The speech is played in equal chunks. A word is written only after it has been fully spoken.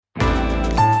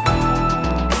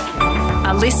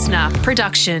listener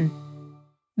production.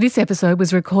 This episode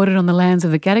was recorded on the lands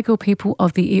of the Gadigal people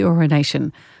of the Eora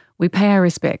Nation. We pay our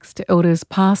respects to elders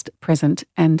past, present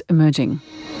and emerging.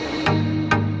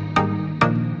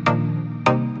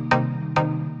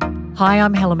 Hi,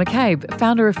 I'm Helen McCabe,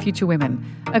 founder of Future Women,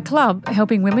 a club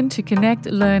helping women to connect,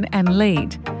 learn and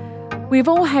lead. We've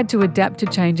all had to adapt to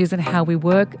changes in how we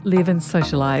work, live and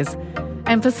socialise.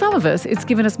 And for some of us, it's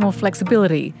given us more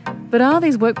flexibility. But are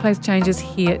these workplace changes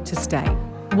here to stay?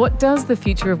 What does the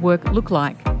future of work look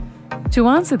like? To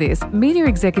answer this, media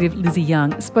executive Lizzie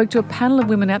Young spoke to a panel of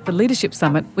women at the Leadership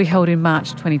Summit we held in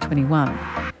March 2021.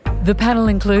 The panel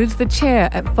includes the chair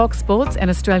at Fox Sports and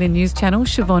Australian News Channel,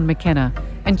 Siobhan McKenna,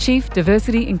 and Chief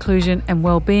Diversity, Inclusion and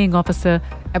Wellbeing Officer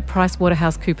at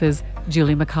PricewaterhouseCoopers,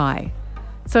 Julie Mackay.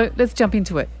 So let's jump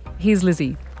into it. Here's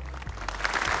Lizzie.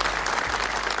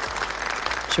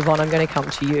 Siobhan, I'm going to come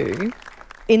to you.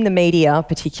 In the media,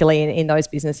 particularly in those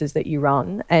businesses that you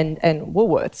run, and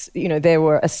Woolworths, there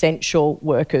were essential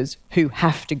workers who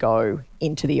have to go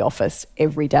into the office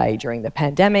every day during the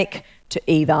pandemic to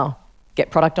either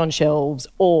get product on shelves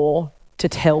or to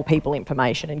tell people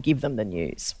information and give them the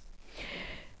news.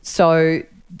 So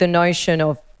the notion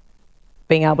of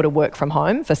being able to work from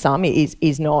home for some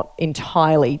is not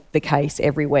entirely the case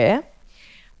everywhere.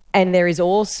 And there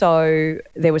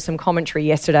was some commentary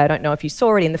yesterday, I don't know if you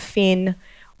saw it in the Fin,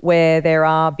 where there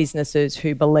are businesses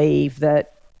who believe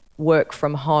that work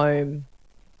from home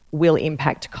will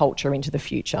impact culture into the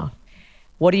future.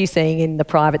 What are you seeing in the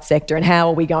private sector and how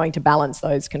are we going to balance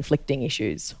those conflicting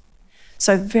issues?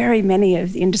 So very many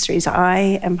of the industries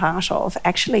I am part of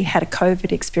actually had a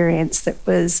COVID experience that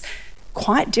was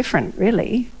quite different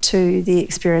really to the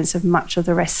experience of much of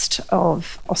the rest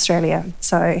of Australia.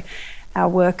 So our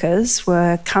workers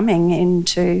were coming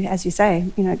into, as you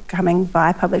say, coming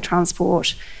via public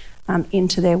transport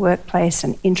into their workplace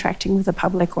and interacting with the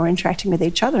public or interacting with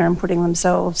each other and putting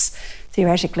themselves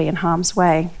theoretically in harm's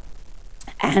way.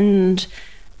 And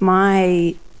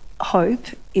my hope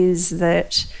is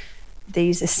that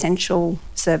these essential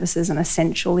services and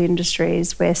essential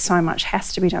industries where so much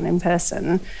has to be done in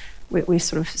person, we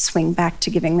sort of swing back to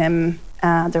giving them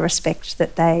the respect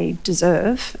that they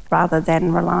deserve rather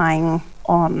than relying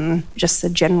on just the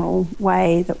general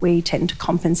way that we tend to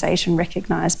compensate and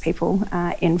recognise people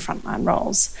in frontline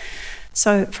roles.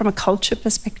 So from a culture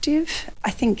perspective,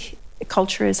 I think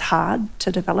culture is hard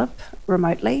to develop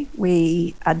remotely.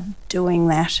 We are doing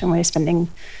that and we're spending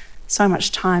so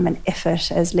much time and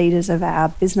effort as leaders of our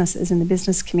businesses in the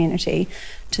business community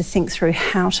to think through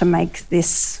how to make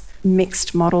this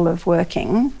mixed model of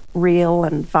working real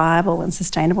and viable and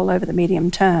sustainable over the medium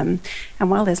term.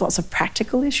 And while there's lots of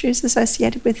practical issues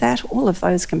associated with that, all of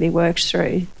those can be worked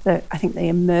through. I think the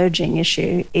emerging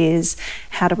issue is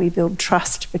how do we build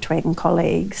trust between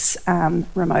colleagues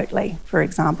remotely, for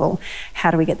example?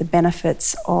 How do we get the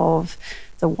benefits of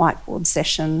the whiteboard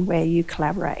session where you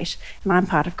collaborate? And I'm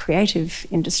part of creative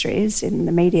industries in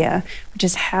the media, which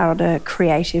is how do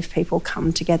creative people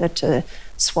come together to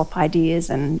swap ideas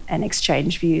and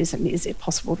exchange views, and is it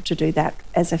possible to do that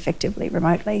as effectively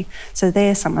remotely? So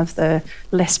they're some of the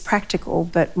less practical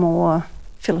but more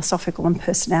philosophical and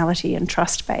personality and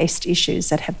trust-based issues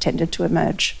that have tended to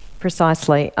emerge.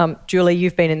 Precisely. Julie,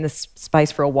 you've been in this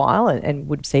space for a while and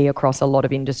would see across a lot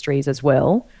of industries as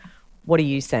well. What are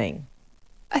you seeing?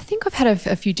 I think I've had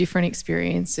a few different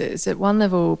experiences. At one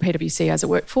level, PwC as a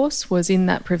workforce was in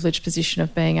that privileged position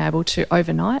of being able to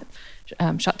overnight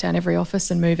shut down every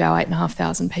office and move our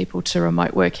 8,500 people to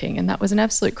remote working. And that was an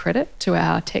absolute credit to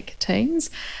our tech teams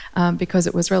because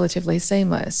it was relatively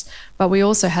seamless. But we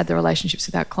also had the relationships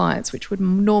with our clients, which would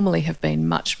normally have been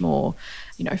much more,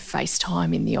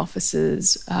 FaceTime in the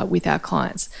offices with our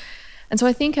clients. And so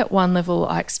I think at one level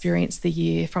I experienced the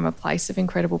year from a place of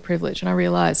incredible privilege, and I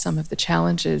realised some of the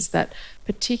challenges that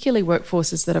particularly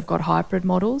workforces that have got hybrid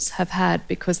models have had,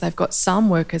 because they've got some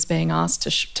workers being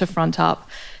asked to front up,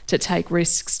 to take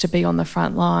risks, to be on the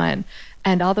front line,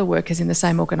 and other workers in the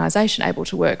same organisation able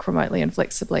to work remotely and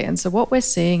flexibly. And so what we're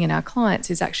seeing in our clients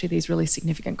is actually these really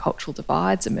significant cultural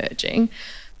divides emerging,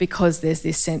 because there's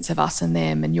this sense of us and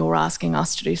them, and you're asking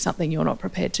us to do something you're not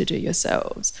prepared to do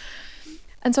yourselves.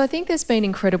 And so I think there's been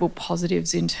incredible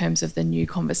positives in terms of the new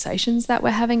conversations that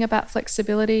we're having about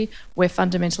flexibility. We're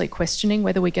fundamentally questioning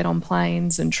whether we get on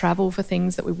planes and travel for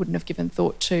things that we wouldn't have given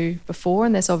thought to before.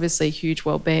 And there's obviously huge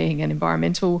wellbeing and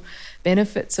environmental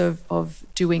benefits of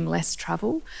doing less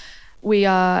travel. We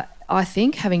are, I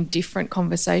think, having different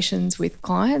conversations with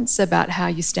clients about how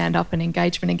you stand up an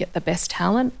engagement and get the best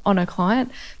talent on a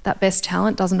client. That best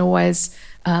talent doesn't always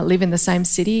live in the same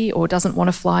city or doesn't want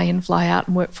to fly in, fly out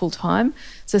and work full time.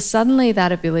 So suddenly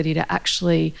that ability to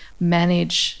actually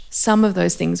manage some of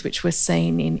those things which were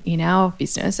seen in our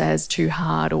business as too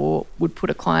hard or would put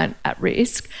a client at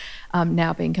risk,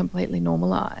 now being completely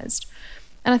normalised.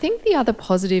 And I think the other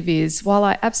positive is, while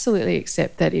I absolutely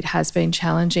accept that it has been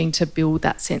challenging to build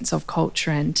that sense of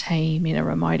culture and team in a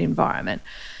remote environment,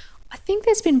 I think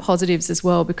there's been positives as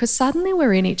well, because suddenly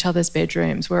we're in each other's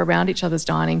bedrooms, we're around each other's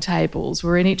dining tables,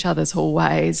 we're in each other's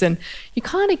hallways, and you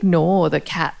can't ignore the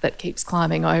cat that keeps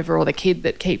climbing over or the kid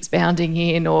that keeps bounding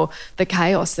in or the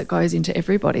chaos that goes into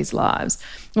everybody's lives.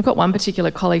 I've got one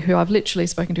particular colleague who I've literally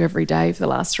spoken to every day for the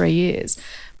last 3 years,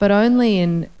 but only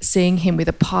in seeing him with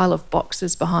a pile of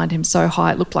boxes behind him so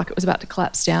high it looked like it was about to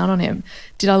collapse down on him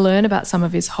did I learn about some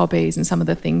of his hobbies and some of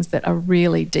the things that are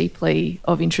really deeply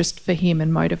of interest for him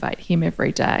and motivate him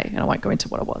every day. And I won't go into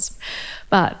what it was.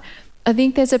 But I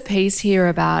think there's a piece here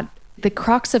about the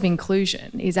crux of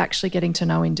inclusion is actually getting to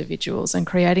know individuals and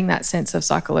creating that sense of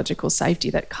psychological safety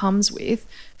that comes with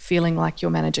feeling like your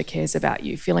manager cares about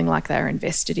you, feeling like they're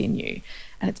invested in you.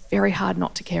 And it's very hard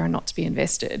not to care and not to be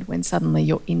invested when suddenly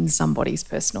you're in somebody's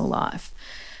personal life.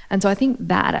 And so I think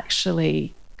that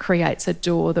actually creates a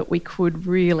door that we could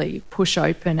really push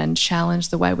open and challenge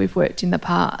the way we've worked in the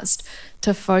past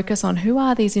to focus on who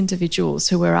are these individuals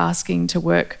who we're asking to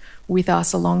work with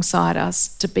us, alongside us,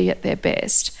 to be at their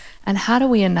best. And how do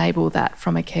we enable that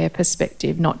from a care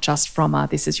perspective, not just from a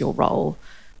this is your role,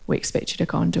 we expect you to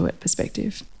go and do it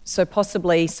perspective. So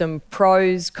possibly some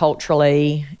pros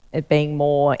culturally at being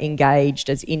more engaged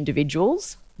as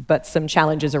individuals, but some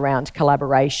challenges around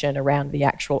collaboration, around the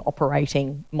actual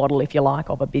operating model, if you like,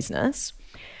 of a business.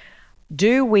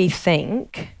 Do we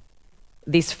think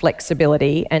this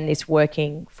flexibility and this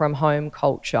working from home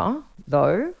culture,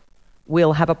 though,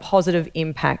 will have a positive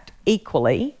impact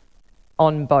equally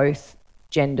on both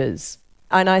genders?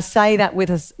 And I say that with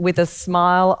a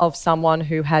smile of someone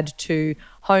who had to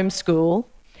homeschool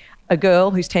a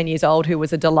girl who's 10 years old who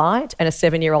was a delight and a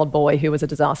 7-year-old boy who was a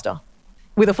disaster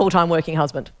with a full-time working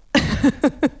husband.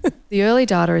 The early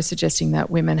data is suggesting that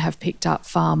women have picked up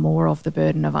far more of the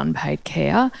burden of unpaid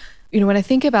care. You know, when I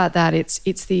think about that,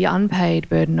 it's the unpaid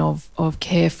burden of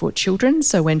care for children.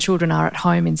 So when children are at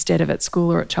home instead of at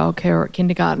school or at childcare or at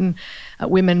kindergarten,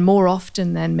 women more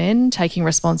often than men taking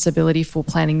responsibility for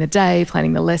planning the day,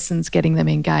 planning the lessons, getting them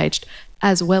engaged,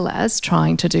 as well as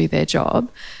trying to do their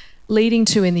job, leading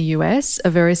to, in the US, a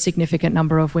very significant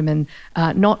number of women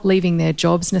not leaving their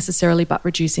jobs necessarily, but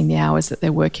reducing the hours that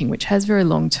they're working, which has very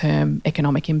long-term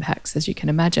economic impacts, as you can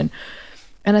imagine.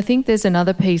 And I think there's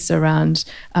another piece around,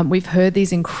 we've heard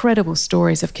these incredible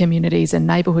stories of communities and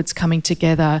neighbourhoods coming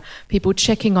together, people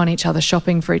checking on each other,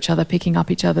 shopping for each other, picking up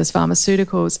each other's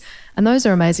pharmaceuticals. And those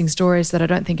are amazing stories that I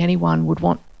don't think anyone would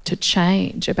want to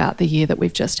change about the year that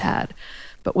we've just had.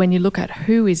 But when you look at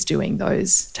who is doing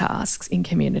those tasks in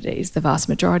communities, the vast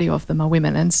majority of them are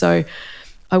women. And so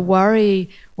I worry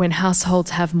when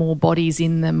households have more bodies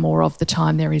in them more of the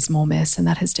time, there is more mess. And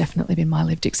that has definitely been my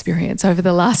lived experience over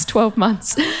the last 12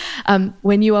 months.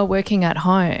 When you are working at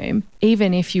home,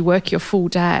 even if you work your full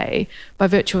day, by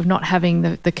virtue of not having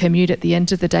the commute at the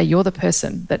end of the day, you're the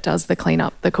person that does the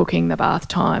cleanup, the cooking, the bath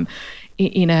time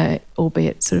in a,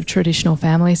 albeit sort of traditional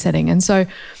family setting. And so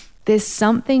there's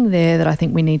something there that I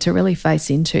think we need to really face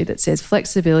into that says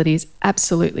flexibility is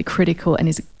absolutely critical and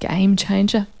is a game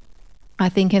changer, I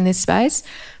think, in this space.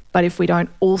 But if we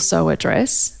don't also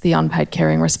address the unpaid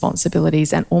caring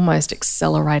responsibilities and almost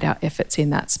accelerate our efforts in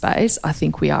that space, I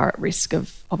think we are at risk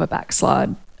of a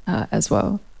backslide as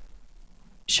well.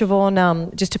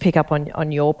 Siobhan, just to pick up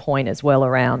on your point as well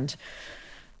around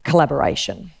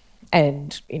collaboration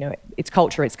and, you know, it's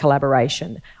culture, it's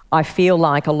collaboration. I feel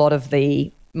like a lot of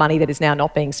the money that is now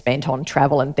not being spent on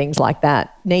travel and things like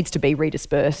that needs to be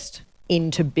redispersed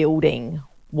into building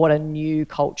what a new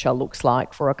culture looks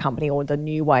like for a company or the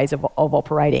new ways of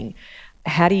operating.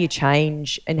 How do you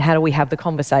change and how do we have the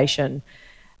conversation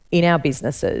in our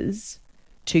businesses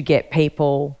to get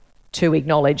people to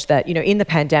acknowledge that, you know, in the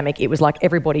pandemic, it was like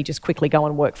everybody just quickly go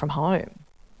and work from home.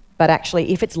 But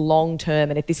actually, if it's long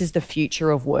term and if this is the future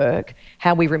of work,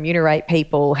 how we remunerate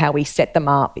people, how we set them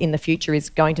up in the future is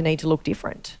going to need to look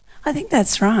different. I think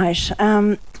that's right.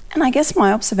 And I guess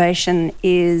my observation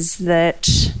is that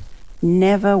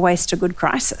never waste a good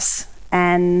crisis.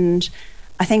 And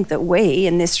I think that we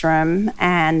in this room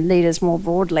and leaders more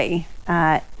broadly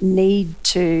need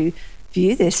to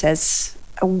view this as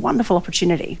a wonderful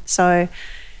opportunity. So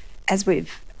as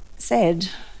we've said,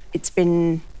 it's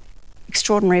been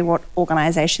extraordinary what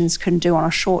organisations can do on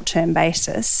a short-term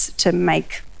basis to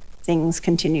make things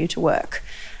continue to work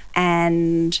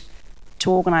and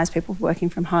to organise people working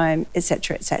from home,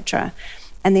 etc., etc.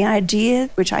 And the idea,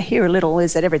 which I hear a little,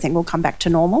 is that everything will come back to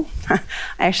normal. I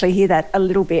actually hear that a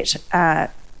little bit,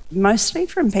 mostly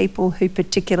from people who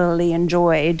particularly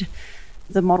enjoyed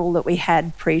the model that we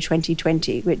had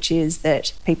pre-2020, which is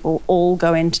that people all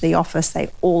go into the office, they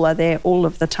all are there all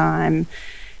of the time,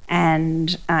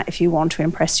 and if you want to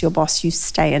impress your boss, you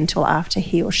stay until after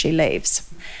he or she leaves.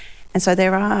 And so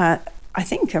there are, I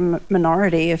think, a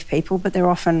minority of people, but they're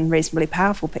often reasonably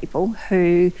powerful people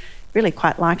who really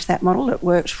quite liked that model. It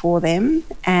worked for them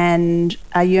and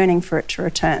are yearning for it to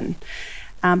return.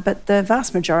 But the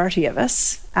vast majority of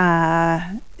us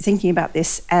are thinking about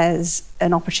this as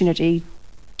an opportunity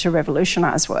to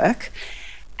revolutionise work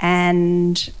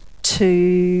and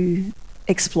to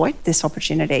exploit this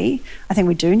opportunity. I think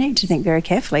we do need to think very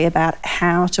carefully about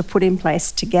how to put in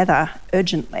place together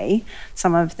urgently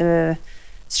some of the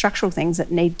structural things that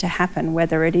need to happen,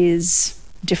 whether it is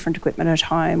different equipment at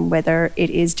home, whether it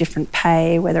is different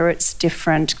pay, whether it's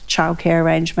different childcare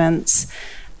arrangements,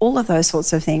 all of those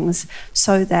sorts of things,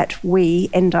 so that we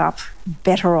end up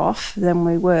better off than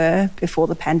we were before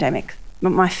the pandemic. But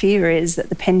my fear is that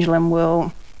the pendulum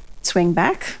will swing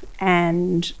back,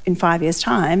 and in 5 years'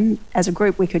 time, as a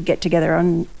group, we could get together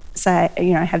and say,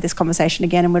 have this conversation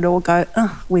again, and we'd all go,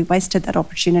 oh, we wasted that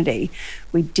opportunity.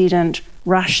 We didn't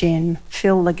rush in,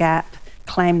 fill the gap,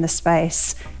 claim the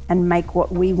space, and make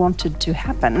what we wanted to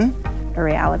happen a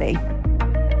reality.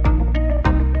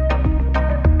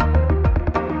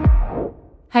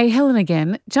 Hey, Helen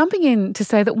again, jumping in to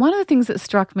say that one of the things that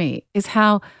struck me is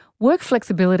how work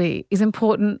flexibility is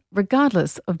important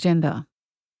regardless of gender.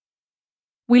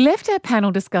 We left our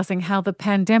panel discussing how the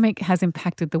pandemic has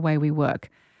impacted the way we work.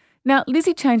 Now,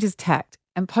 Lizzie changes tact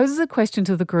and poses a question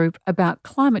to the group about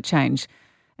climate change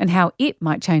and how it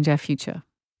might change our future.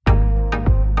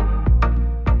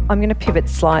 I'm going to pivot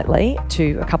slightly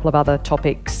to a couple of other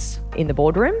topics in the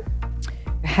boardroom.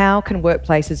 How can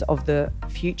workplaces of the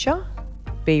future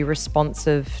be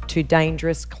responsive to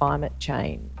dangerous climate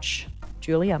change?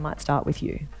 Julie, I might start with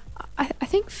you. I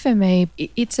think for me,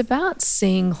 it's about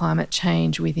seeing climate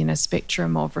change within a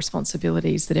spectrum of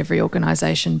responsibilities that every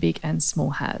organisation, big and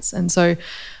small, has. And so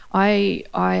I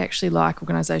actually like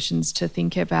organisations to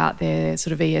think about their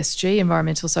sort of ESG,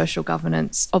 environmental social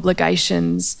governance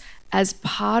obligations, as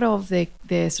part of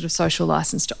their sort of social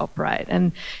licence to operate.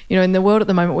 And, in the world at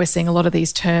the moment, we're seeing a lot of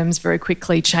these terms very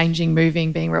quickly changing,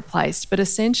 moving, being replaced. But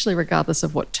essentially, regardless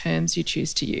of what terms you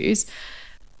choose to use,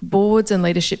 boards and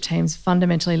leadership teams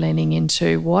fundamentally leaning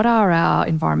into what are our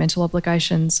environmental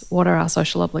obligations, what are our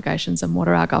social obligations, and what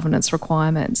are our governance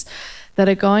requirements that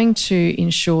are going to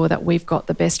ensure that we've got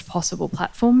the best possible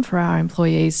platform for our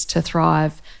employees to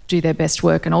thrive, do their best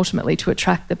work, and ultimately to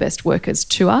attract the best workers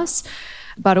to us,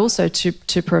 but also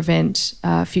to prevent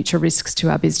future risks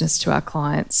to our business, to our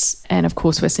clients. And of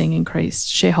course, we're seeing increased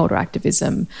shareholder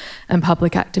activism and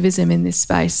public activism in this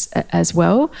space as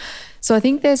well. So I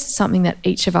think there's something that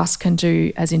each of us can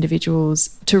do as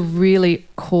individuals to really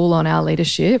call on our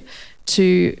leadership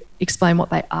to explain what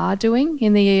they are doing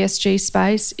in the ESG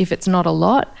space. If it's not a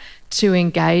lot, to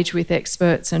engage with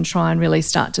experts and try and really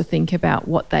start to think about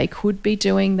what they could be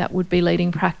doing that would be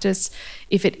leading practice.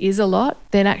 If it is a lot,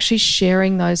 then actually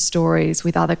sharing those stories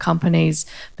with other companies,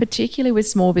 particularly with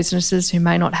small businesses who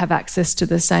may not have access to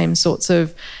the same sorts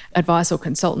of advice or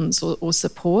consultants or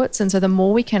supports. And so the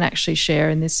more we can actually share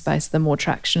in this space, the more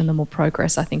traction and the more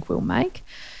progress I think we'll make.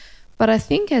 But I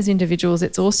think as individuals,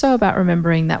 it's also about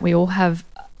remembering that we all have,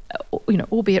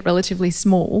 albeit relatively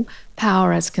small,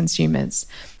 power as consumers.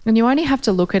 And you only have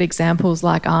to look at examples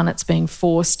like Arnott's being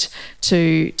forced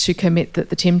to commit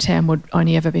that the Tim Tam would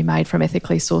only ever be made from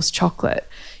ethically sourced chocolate.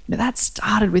 That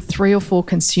started with 3 or 4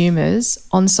 consumers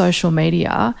on social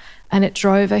media, and it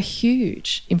drove a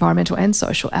huge environmental and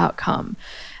social outcome.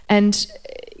 And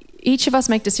each of us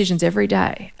make decisions every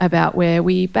day about where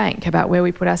we bank, about where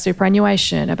we put our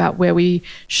superannuation, about where we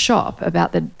shop,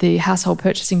 about the household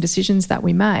purchasing decisions that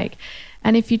we make.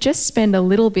 And if you just spend a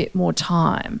little bit more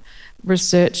time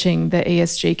researching the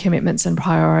ESG commitments and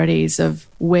priorities of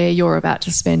where you're about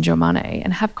to spend your money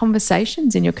and have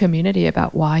conversations in your community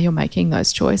about why you're making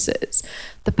those choices,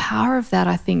 the power of that,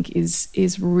 I think,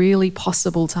 is really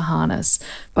possible to harness.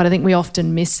 But I think we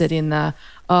often miss it in the,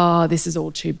 this is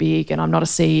all too big and I'm not a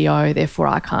CEO, therefore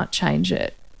I can't change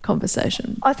it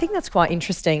conversation. I think that's quite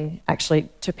interesting actually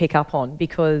to pick up on,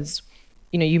 because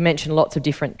you mentioned lots of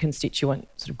different constituent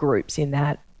sort of groups in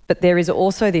that. But there is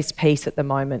also this piece at the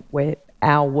moment where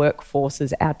our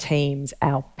workforces, our teams,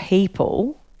 our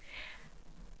people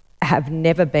have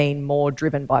never been more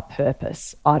driven by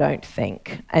purpose, I don't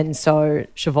think. And so,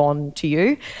 Siobhan, to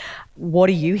you, what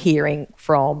are you hearing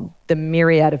from the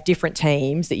myriad of different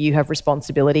teams that you have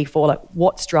responsibility for? Like,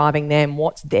 what's driving them?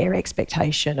 What's their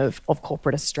expectation of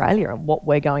corporate Australia and what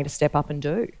we're going to step up and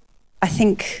do? I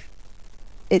think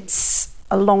it's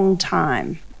a long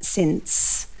time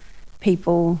since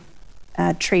people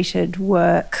treated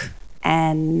work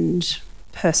and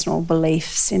personal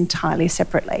beliefs entirely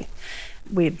separately.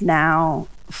 We've now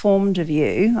formed a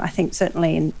view, I think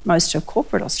certainly in most of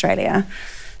corporate Australia,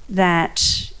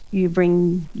 that you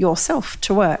bring yourself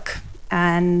to work.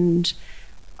 And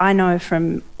I know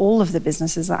from all of the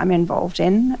businesses that I'm involved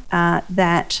in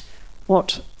that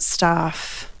what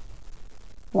staff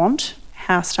want,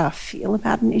 how staff feel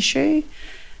about an issue,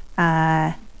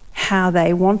 how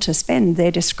they want to spend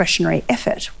their discretionary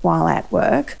effort while at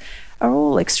work are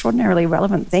all extraordinarily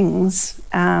relevant things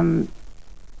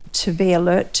to be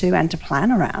alert to and to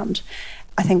plan around.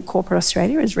 I think corporate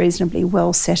Australia is reasonably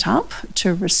well set up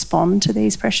to respond to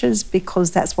these pressures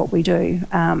because that's what we do.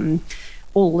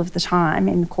 All of the time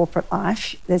in corporate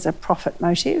life, there's a profit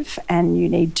motive and you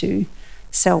need to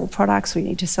sell products, we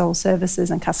need to sell services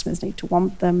and customers need to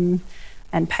want them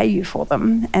and pay you for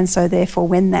them. And so therefore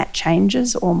when that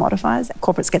changes or modifies,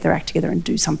 corporates get their act together and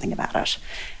do something about it.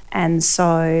 And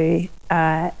so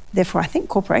therefore I think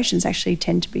corporations actually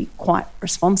tend to be quite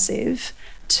responsive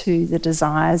to the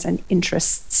desires and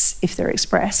interests, if they're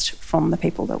expressed, from the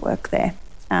people that work there,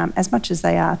 as much as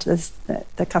they are to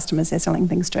the customers they're selling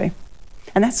things to.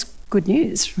 And that's good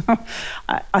news.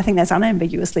 I think that's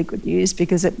unambiguously good news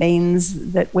because it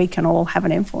means that we can all have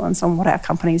an influence on what our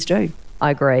companies do.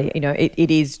 I agree. You know,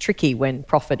 it is tricky when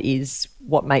profit is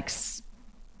what makes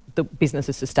the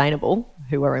businesses sustainable,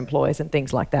 who are employees and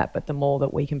things like that. But the more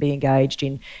that we can be engaged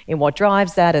in what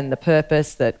drives that and the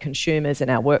purpose that consumers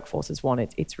and our workforces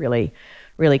want, it's really,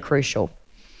 really crucial.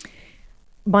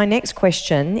 My next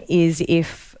question is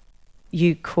if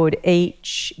you could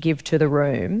each give to the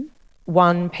room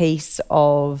one piece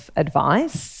of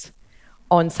advice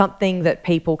on something that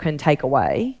people can take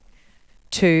away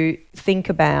to think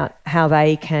about how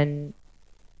they can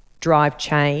drive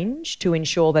change to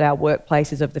ensure that our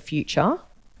workplaces of the future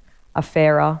are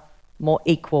fairer, more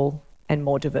equal and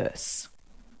more diverse.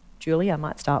 Julie, I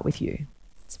might start with you.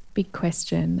 It's a big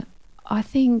question. I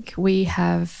think we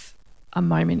have a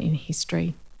moment in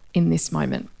history in this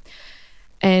moment.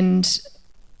 And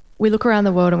we look around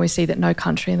the world and we see that no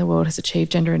country in the world has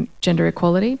achieved gender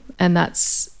equality, and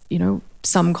that's, you know,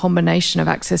 some combination of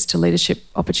access to leadership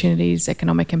opportunities,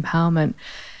 economic empowerment,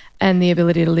 and the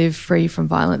ability to live free from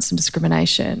violence and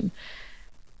discrimination.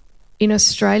 In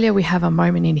Australia, we have a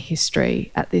moment in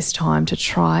history at this time to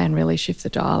try and really shift the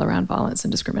dial around violence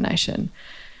and discrimination.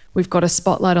 We've got a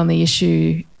spotlight on the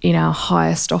issue in our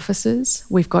highest offices.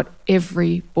 We've got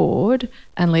every board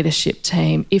and leadership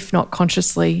team, if not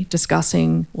consciously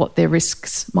discussing what their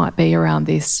risks might be around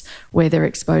this, where their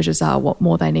exposures are, what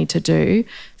more they need to do,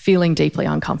 feeling deeply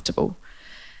uncomfortable.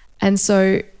 And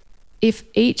so if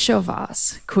each of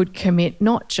us could commit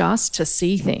not just to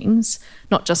see things,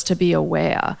 not just to be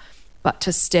aware, but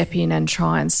to step in and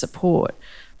try and support,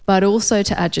 but also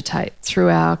to agitate through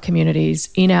our communities,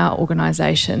 in our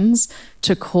organisations,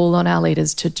 to call on our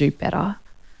leaders to do better,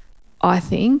 I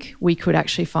think we could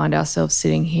actually find ourselves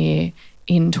sitting here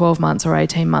in 12 months or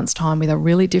 18 months' time with a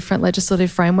really different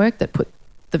legislative framework that put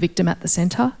the victim at the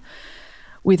centre,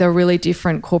 with a really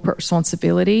different corporate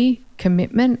responsibility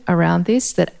commitment around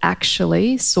this that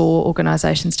actually saw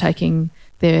organisations taking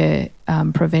their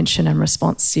prevention and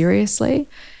response seriously,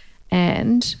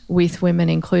 and with women,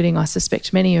 including I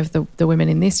suspect many of the women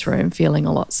in this room, feeling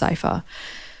a lot safer.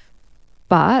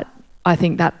 But I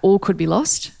think that all could be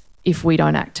lost if we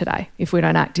don't act today, if we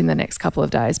don't act in the next couple of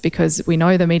days, because we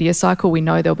know the media cycle, we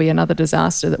know there'll be another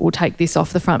disaster that will take this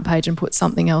off the front page and put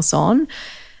something else on.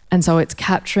 And so it's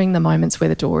capturing the moments where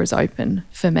the door is open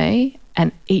for me,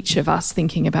 and each of us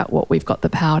thinking about what we've got the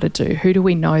power to do. Who do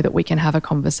we know that we can have a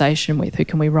conversation with? Who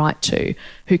can we write to?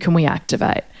 Who can we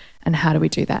activate? And how do we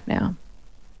do that now?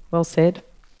 Well said.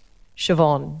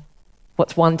 Siobhan,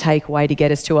 what's one takeaway to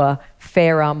get us to a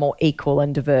fairer, more equal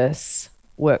and diverse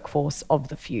workforce of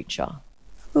the future?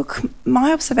 Look,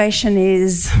 my observation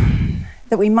is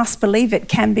that we must believe it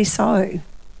can be so.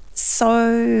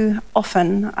 So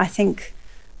often, I think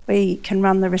we can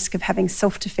run the risk of having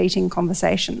self-defeating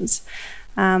conversations.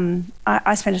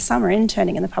 I spent a summer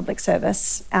interning in the public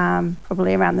service,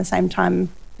 probably around the same time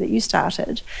that you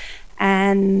started,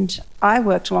 and I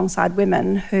worked alongside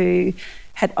women who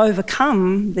had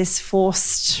overcome this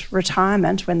forced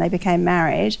retirement when they became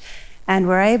married and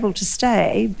were able to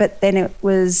stay, but then it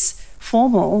was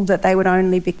formal that they would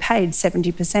only be paid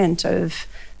 70% of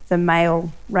the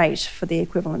male rate for the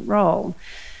equivalent role.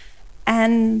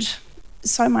 And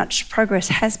so much progress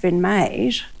has been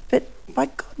made, but by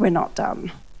God, we're not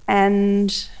done.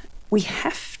 And we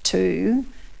have to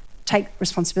take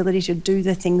responsibility to do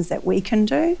the things that we can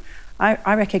do.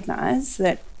 I recognise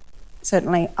that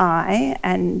certainly I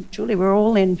and Julie, we're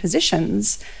all in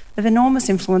positions of enormous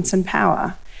influence and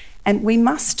power. And we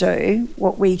must do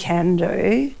what we can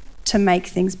do to make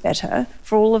things better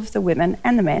for all of the women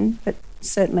and the men, but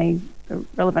certainly the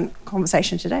relevant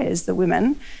conversation today is the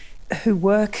women who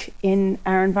work in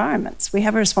our environments. We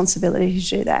have a responsibility to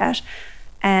do that,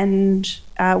 and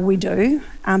we do,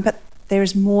 but there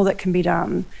is more that can be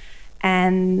done.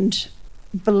 And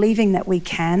believing that we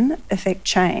can affect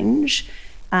change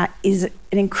is an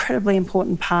incredibly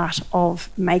important part of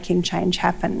making change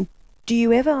happen. Do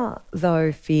you ever,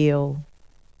 though, feel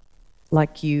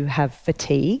like you have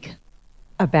fatigue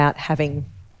about having...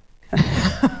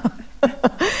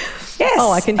 Yes.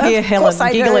 Oh, I can hear Helen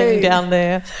giggling down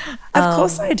there. Of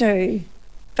course I do.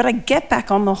 But I get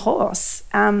back on the horse.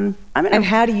 And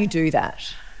how do you do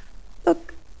that?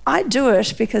 Look, I do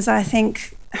it because I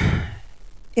think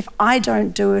if I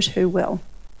don't do it, who will?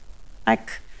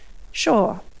 Like,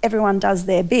 sure, everyone does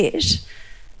their bit,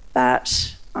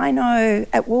 but I know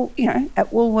at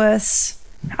Woolworths,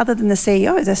 other than the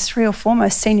CEO, the 3 or 4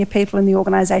 most senior people in the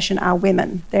organisation are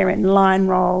women. They're in line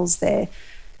roles, they're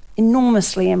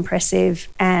enormously impressive,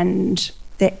 and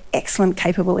they're excellent,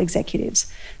 capable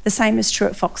executives. The same is true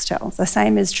at Foxtel, the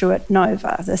same is true at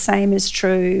Nova, the same is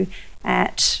true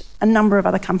at a number of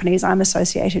other companies I'm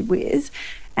associated with.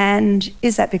 And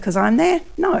is that because I'm there?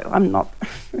 No, I'm not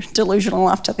delusional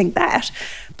enough to think that.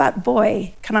 But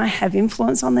boy, can I have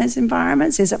influence on those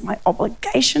environments? Is it my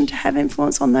obligation to have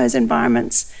influence on those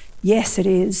environments? Yes, it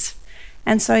is.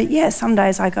 And so, yeah, some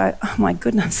days I go, oh my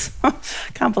goodness,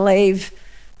 can't believe,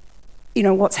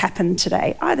 what's happened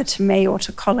today, either to me or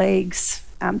to colleagues,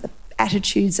 the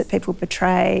attitudes that people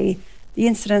portray, the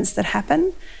incidents that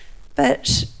happen.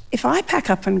 But if I pack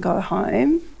up and go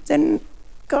home, then,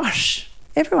 gosh,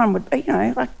 everyone would,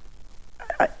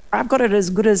 I've got it as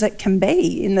good as it can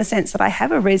be in the sense that I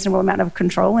have a reasonable amount of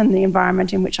control in the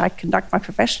environment in which I conduct my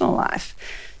professional life.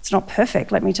 It's not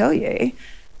perfect, let me tell you.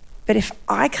 But if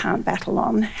I can't battle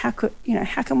on, how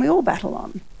can we all battle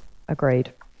on?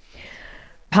 Agreed.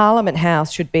 Parliament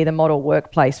House should be the model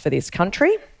workplace for this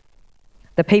country.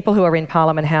 The people who are in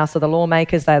Parliament House are the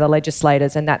lawmakers, they're the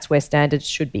legislators, and that's where standards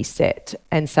should be set.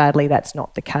 And sadly, that's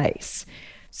not the case.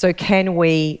 So can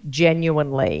we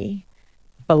genuinely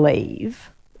believe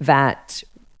that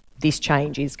this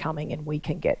change is coming and we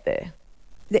can get there?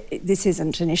 This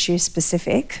isn't an issue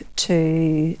specific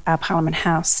to our Parliament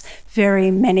House.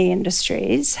 Very many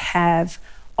industries have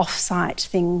off-site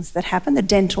things that happen. The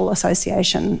Dental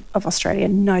Association of Australia,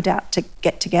 no doubt, to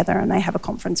get together and they have a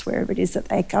conference wherever it is that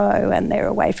they go and they're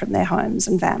away from their homes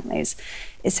and families,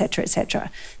 etc.,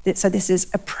 etc. So this is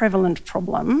a prevalent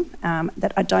problem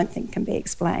that I don't think can be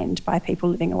explained by people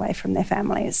living away from their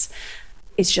families.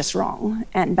 It's just wrong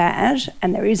and bad,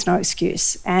 and there is no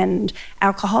excuse. And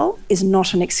alcohol is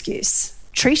not an excuse.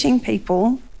 Treating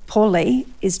people poorly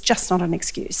is just not an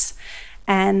excuse.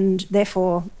 And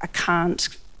therefore, I can't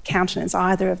countenance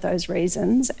either of those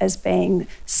reasons as being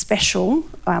special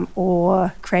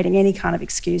or creating any kind of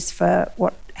excuse for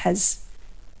what has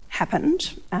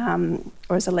happened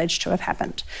or is alleged to have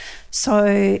happened.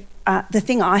 So the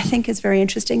thing I think is very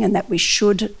interesting and that we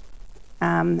should,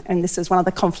 and this is one of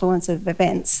the confluence of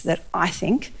events that I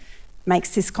think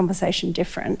makes this conversation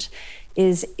different,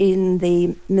 is in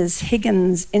the Ms.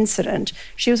 Higgins incident.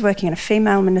 She was working in a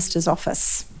female minister's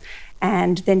office,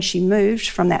 and then she moved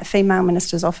from that female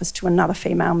minister's office to another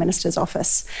female minister's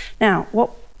office. Now, what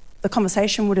the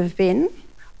conversation would have been,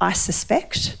 I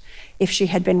suspect, if she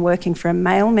had been working for a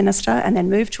male minister and then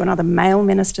moved to another male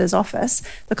minister's office,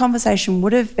 the conversation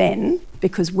would have been,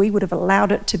 because we would have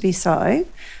allowed it to be so,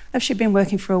 if she'd been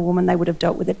working for a woman, they would have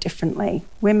dealt with it differently.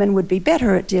 Women would be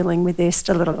better at dealing with this,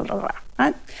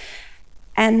 right?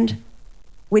 And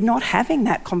we're not having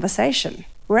that conversation.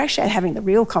 We're actually having the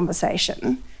real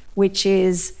conversation, which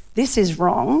is, this is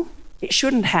wrong, it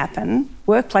shouldn't happen,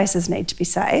 workplaces need to be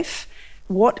safe.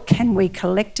 What can we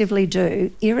collectively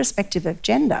do, irrespective of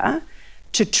gender,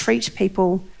 to treat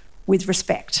people with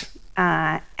respect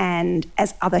and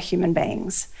as other human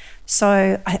beings?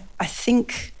 So I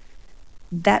think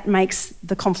that makes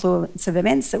the confluence of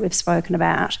events that we've spoken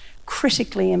about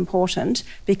critically important,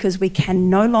 because we can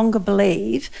no longer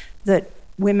believe that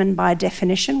women by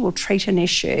definition will treat an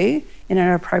issue in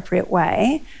an appropriate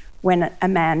way when a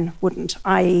man wouldn't,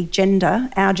 i.e.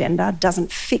 our gender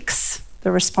doesn't fix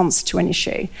the response to an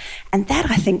issue. And that,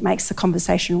 I think, makes the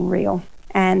conversation real.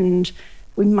 And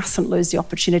we mustn't lose the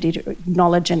opportunity to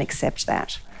acknowledge and accept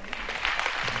that.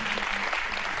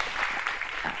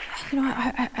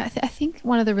 I think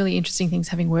one of the really interesting things,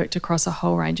 having worked across a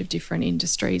whole range of different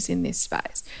industries in this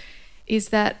space, is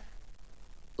that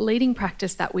leading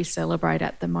practice that we celebrate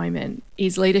at the moment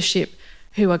is leadership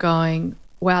who are going,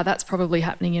 wow, that's probably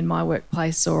happening in my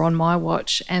workplace or on my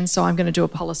watch, and so I'm going to do a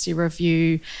policy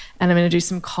review and I'm going to do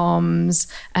some comms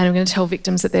and I'm going to tell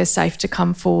victims that they're safe to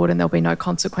come forward and there'll be no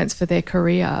consequence for their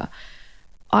career.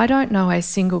 I don't know a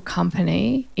single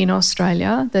company in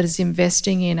Australia that is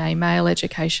investing in a male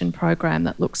education program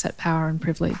that looks at power and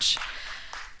privilege.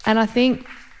 And I think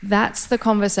that's the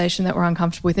conversation that we're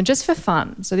uncomfortable with. And just for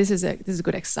fun, so this is a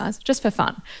good exercise, just for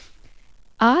fun,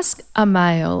 ask a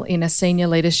male in a senior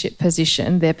leadership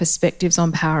position their perspectives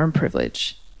on power and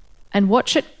privilege, and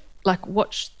watch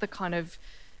the kind of,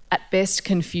 at best,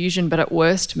 confusion, but at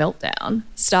worst, meltdown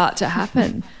start to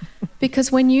happen.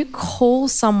 Because when you call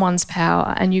someone's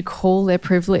power and you call their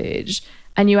privilege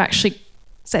and you actually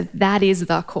say that is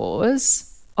the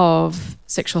cause of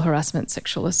sexual harassment,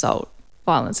 sexual assault,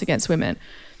 violence against women,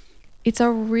 it's a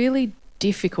really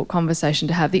difficult conversation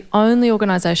to have. The only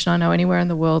organisation I know anywhere in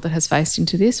the world that has faced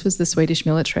into this was the Swedish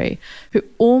military, who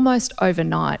almost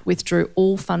overnight withdrew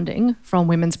all funding from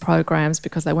women's programs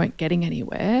because they weren't getting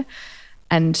anywhere,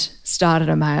 and started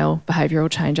a male behavioural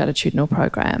change attitudinal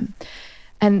program.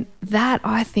 And that,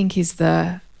 I think, is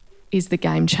the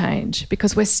game change,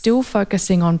 because we're still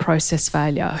focusing on process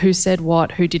failure. Who said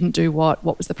what, who didn't do what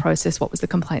was the process, what was the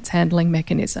complaints handling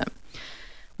mechanism.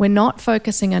 We're not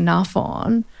focusing enough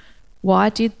on why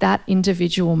did that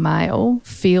individual male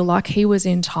feel like he was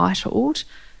entitled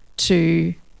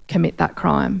to commit that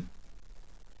crime.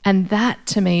 And that,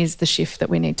 to me, is the shift that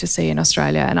we need to see in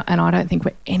Australia. And I don't think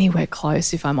we're anywhere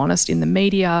close, if I'm honest, in the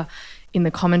media, in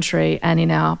the commentary and in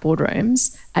our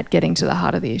boardrooms at getting to the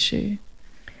heart of the issue.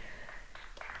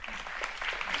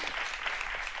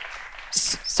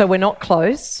 So we're not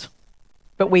close,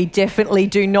 but we definitely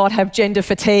do not have gender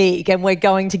fatigue, and we're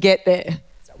going to get there.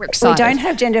 So we're excited. We don't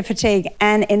have gender fatigue.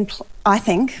 And I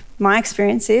think my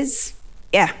experience is,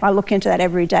 I look into that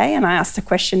every day and I ask the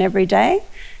question every day.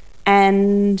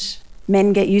 And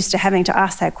men get used to having to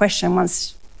ask that question.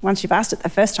 Once you've asked it the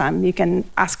first time, you can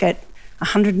ask it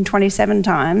 127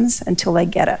 times until they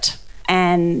get it.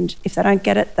 And if they don't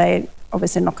get it, they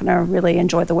obviously not going to really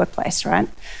enjoy the workplace, right?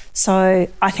 So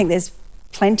I think there's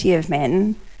plenty of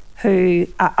men who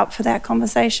are up for that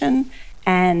conversation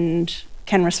and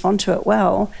can respond to it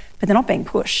well, but they're not being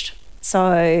pushed.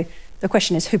 So the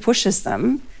question is, who pushes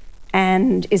them?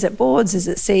 And is it boards? Is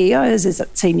it CEOs? Is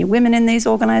it senior women in these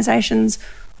organisations?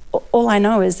 All I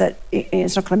know is that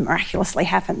it's not going to miraculously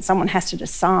happen. Someone has to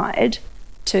decide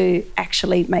to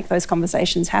actually make those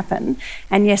conversations happen.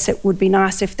 And yes, it would be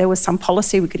nice if there was some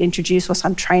policy we could introduce or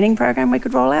some training program we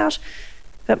could roll out.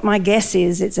 But my guess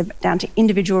is it's down to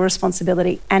individual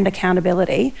responsibility and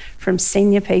accountability from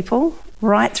senior people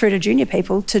right through to junior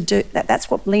people to do that. That's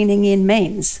what leaning in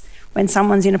means. When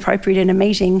someone's inappropriate in a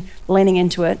meeting, leaning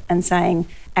into it and saying,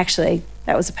 actually,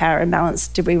 that was a power imbalance.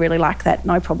 Did we really like that?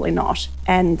 No, probably not.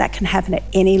 And that can happen at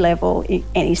any level, in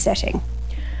any setting.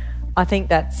 I think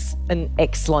that's an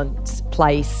excellent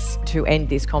place to end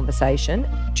this conversation.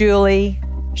 Julie,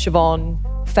 Siobhan,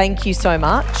 thank you so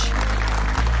much.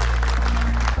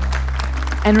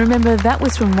 And remember, that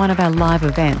was from one of our live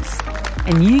events.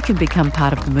 And you can become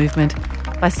part of the movement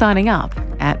by signing up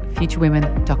at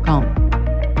futurewomen.com.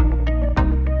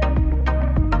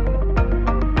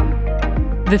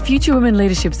 The Future Women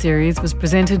Leadership Series was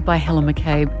presented by Helen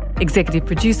McCabe, executive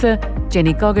producer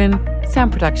Jenny Goggin,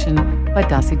 sound production by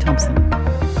Darcy Thompson.